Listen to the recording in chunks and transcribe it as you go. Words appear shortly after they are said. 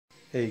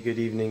Hey, good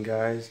evening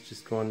guys.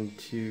 Just wanted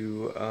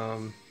to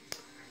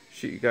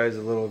shoot you guys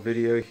a little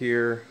video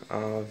here.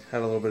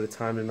 Had a little bit of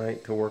time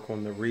tonight to work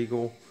on the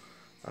Regal.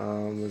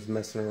 Was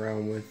messing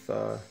around with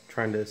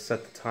trying to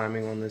set the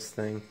timing on this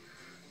thing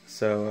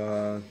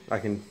so I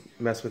can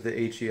mess with the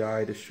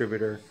HEI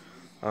distributor.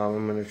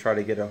 I'm going to try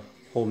to get a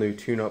whole new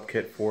tune-up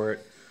kit for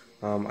it.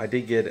 I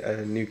did get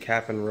a new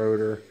cap and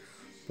rotor,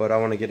 but I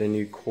want to get a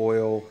new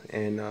coil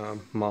and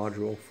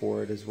module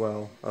for it as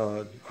well.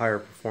 Higher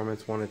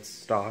performance one. It's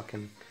stock,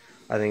 and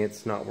I think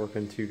it's not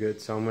working too good.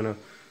 So I'm gonna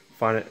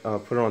find it,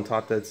 put it on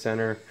top dead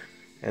center,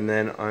 and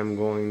then I'm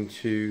going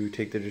to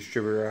take the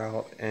distributor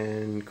out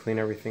and clean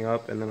everything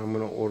up, and then I'm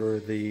gonna order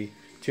the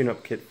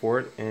tune-up kit for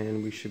it,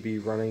 and we should be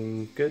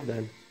running good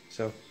then.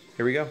 So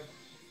here we go.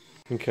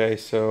 Okay,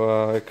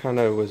 so I kind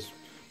of was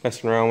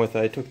messing around with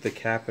it. I took the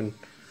cap and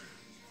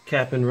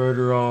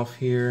rotor off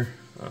here.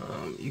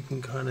 You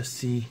can kind of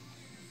see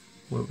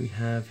what we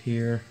have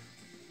here.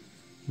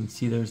 You can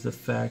see there's the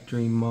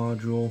factory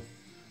module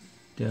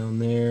down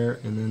there,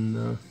 and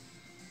then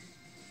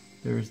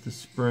there's the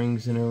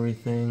springs and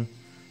everything,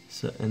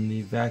 so, and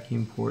the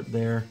vacuum port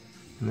there,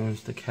 and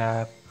there's the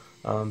cap.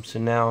 So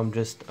now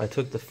I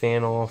took the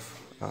fan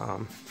off,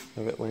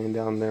 have it laying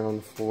down there on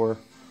the floor,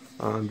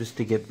 just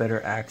to get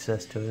better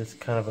access to it. It's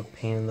kind of a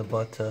pain in the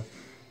butt to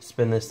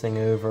spin this thing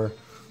over.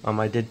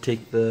 I did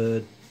take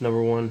the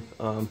number one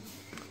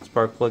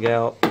spark plug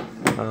out,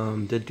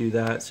 did do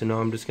that, so now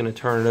I'm just going to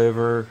turn it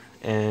over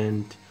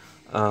and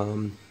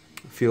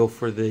feel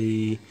for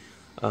the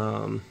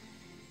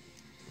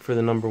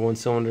number one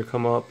cylinder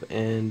come up,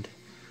 and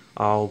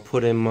I'll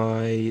put in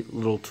my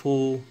little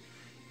tool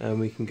and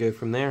we can go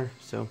from there.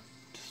 So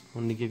just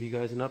wanted to give you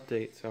guys an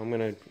update. So I'm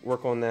going to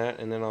work on that,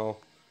 and then I'll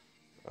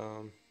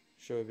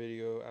show a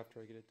video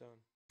after I get it done.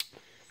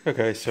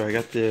 Okay, so I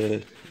got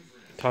the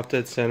top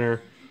dead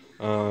center,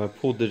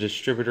 pulled the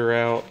distributor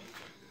out.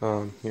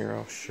 Here,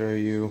 I'll show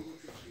you.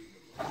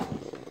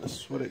 This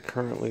is what it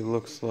currently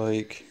looks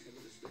like.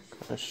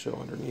 I'll show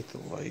underneath the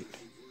light.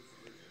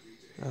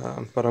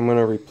 But I'm going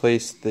to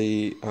replace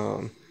the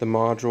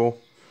module,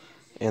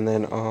 and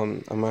then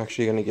I'm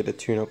actually going to get a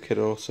tune-up kit.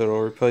 So it'll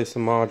replace the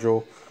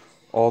module,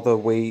 all the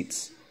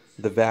weights,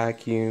 the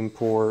vacuum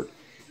port,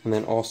 and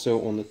then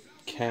also on the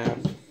cap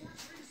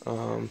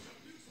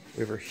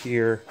over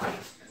here,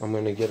 I'm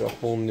going to get a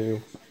whole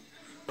new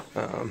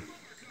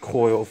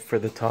coil for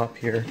the top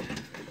here.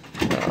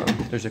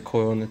 There's a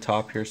coil on the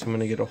top here, so I'm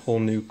going to get a whole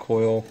new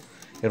coil.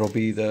 It'll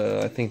be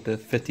I think the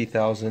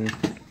 50,000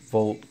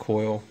 volt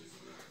coil.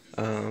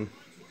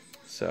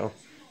 So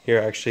here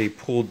I actually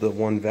pulled the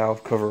one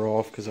valve cover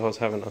off because I was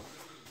having a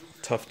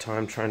tough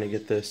time trying to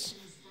get the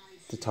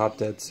top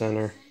dead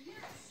center.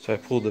 So I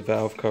pulled the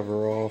valve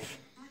cover off.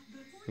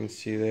 You can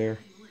see there.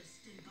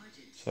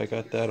 So I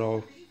got that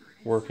all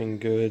working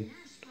good.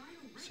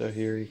 So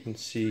here you can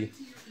see it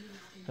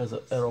has an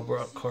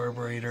Edelbrock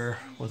carburetor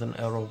with an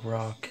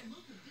Edelbrock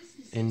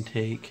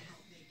intake.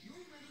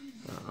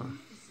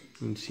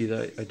 You can see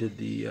that I did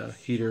the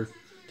heater,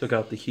 took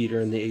out the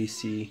heater and the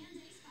AC,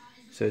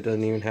 so it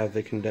doesn't even have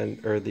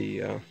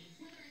the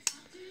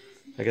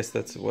I guess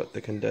that's what,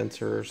 the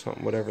condenser or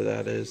something, whatever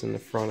that is in the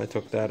front. I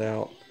took that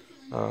out.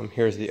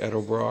 Here's the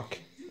Edelbrock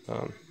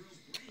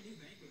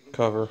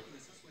cover.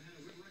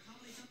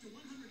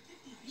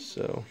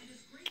 So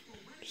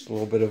just a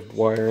little bit of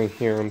wiring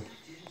here I'm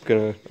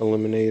gonna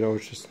eliminate. I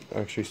was just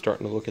actually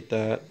starting to look at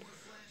that.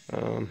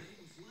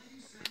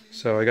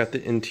 So I got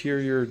the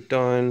interior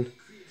done,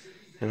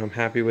 and I'm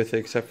happy with it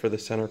except for the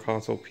center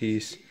console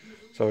piece.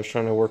 So I was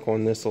trying to work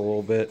on this a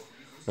little bit,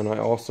 and I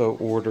also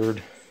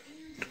ordered,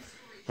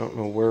 I don't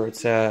know where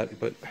it's at,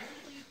 but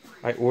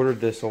I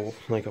ordered this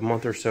like a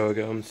month or so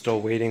ago. I'm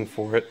still waiting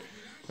for it.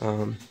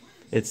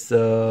 It's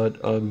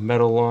a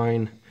metal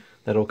line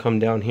that'll come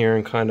down here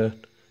and kind of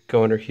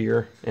go under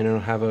here, and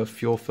it'll have a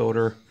fuel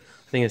filter.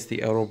 I think it's the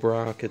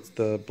Edelbrock, it's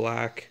the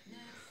black.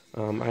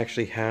 I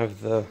actually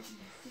have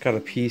got a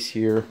piece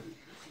here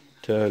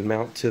to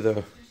mount to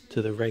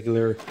the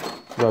regular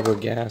rubber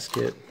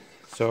gasket.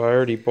 So I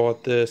already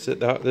bought this.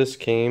 This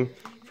came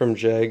from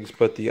Jegs,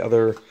 but the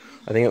other,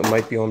 I think it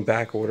might be on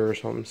back order or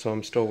something, so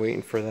I'm still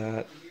waiting for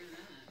that.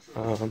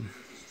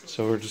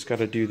 So we're just got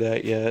to do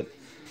that yet.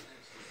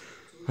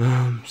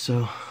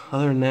 So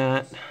other than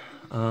that,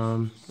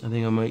 I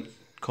think I might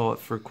call it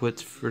for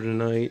quits for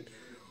tonight.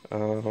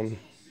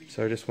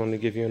 So I just wanted to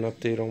give you an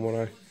update on what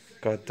I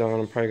got done.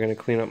 I'm probably going to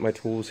clean up my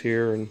tools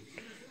here and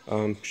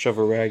shove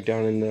a rag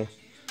down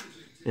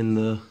in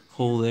the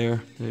hole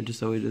there, just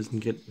so it doesn't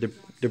get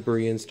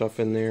debris and stuff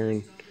in there,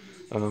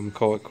 and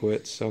call it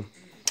quits. So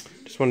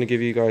just wanted to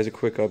give you guys a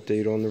quick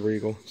update on the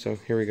Regal. So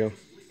here we go.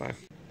 Bye.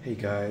 Hey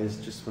guys,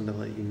 just wanted to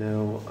let you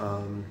know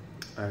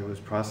I was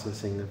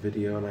processing the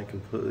video and I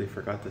completely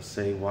forgot to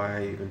say why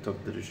I even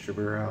took the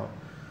distributor out.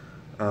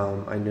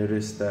 I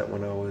noticed that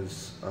when I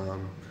was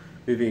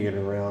moving it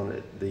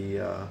around,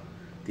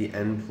 the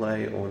end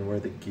play on where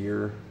the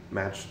gear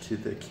matched to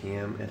the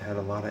cam, it had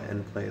a lot of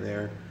end play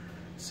there.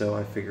 So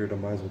I figured I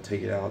might as well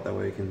take it out, that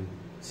way I can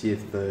see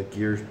if the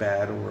gear's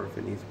bad or if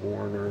it needs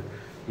worn or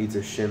needs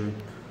a shim,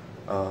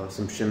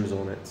 some shims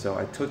on it. So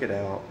I took it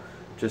out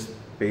just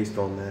based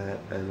on that,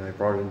 and I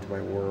brought it into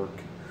my work.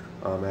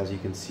 As you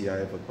can see, I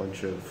have a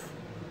bunch of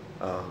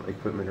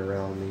equipment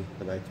around me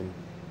that I can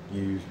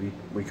use.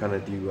 We kind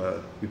of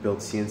do, we build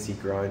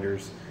CNC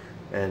grinders,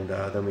 and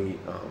then we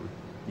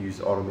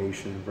use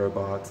automation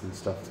robots and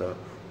stuff to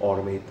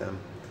automate them.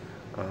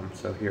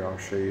 So here I'll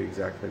show you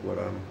exactly what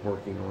I'm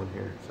working on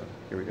here. So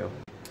here we go.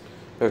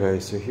 Okay,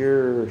 so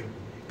here's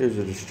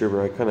a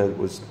distributor.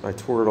 I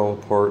tore it all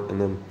apart and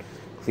then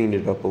cleaned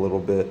it up a little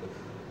bit.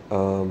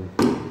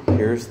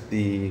 Here's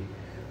the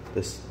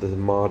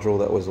module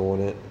that was on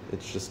it.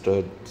 It's just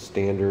a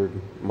standard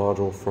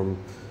module from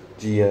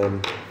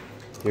GM.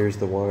 Here's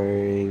the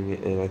wiring,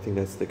 and I think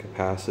that's the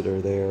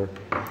capacitor there.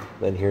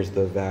 Then here's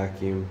the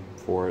vacuum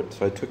for it.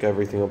 So I took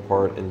everything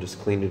apart and just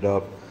cleaned it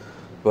up.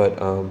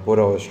 But what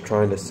I was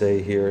trying to say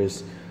here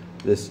is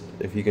this,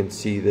 if you can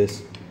see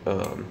this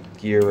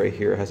gear right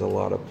here has a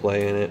lot of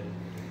play in it.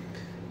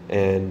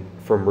 And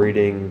from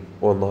reading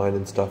online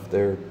and stuff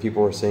there,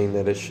 people are saying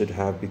that it should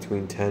have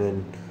between 10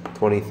 and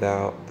 20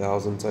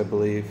 thousandths, I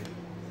believe,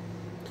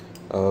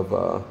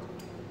 of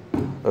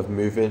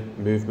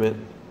movement,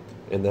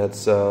 and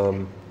that's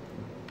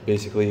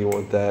basically you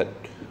want that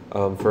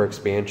for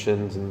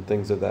expansions and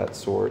things of that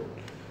sort.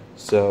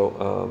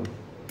 So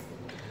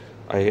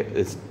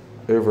it's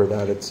over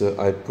that.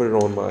 I put it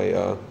on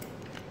my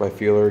my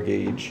feeler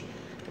gauge,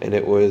 and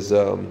it was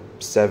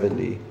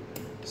 70.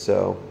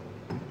 So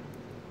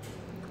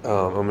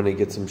I'm gonna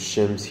get some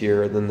shims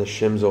here, and then the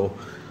shims will,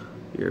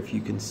 here if you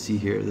can see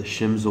here, the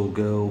shims will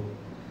go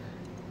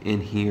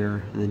in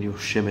here, and then you'll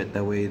shim it,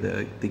 that way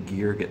the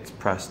gear gets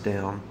pressed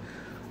down.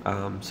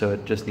 So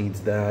it just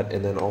needs that,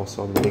 and then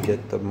also I'm gonna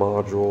get the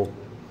module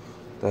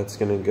that's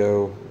gonna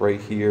go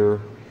right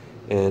here,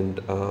 and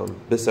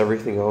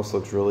everything else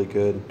looks really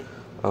good.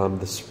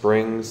 The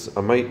springs,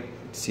 I might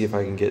see if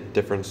I can get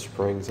different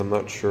springs. I'm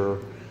not sure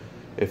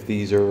if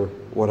these are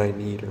what I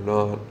need or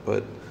not,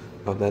 but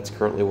that's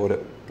currently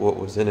what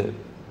was in it.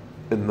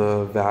 In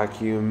the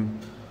vacuum,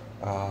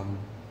 I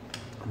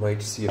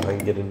might see if I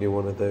can get a new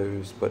one of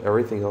those, but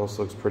everything else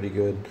looks pretty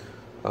good.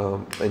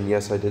 And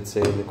yes, I did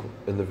say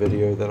in the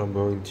video that I'm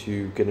going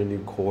to get a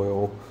new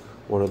coil,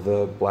 one of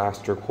the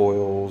blaster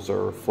coils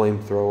or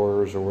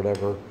flamethrowers or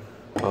whatever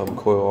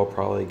coil I'll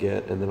probably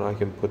get, and then I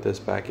can put this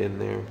back in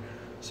there.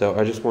 So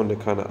I just wanted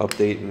to kind of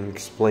update and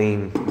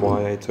explain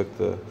why I took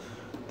the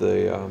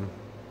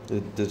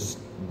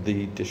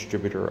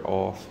distributor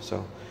off.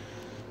 So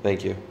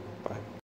thank you.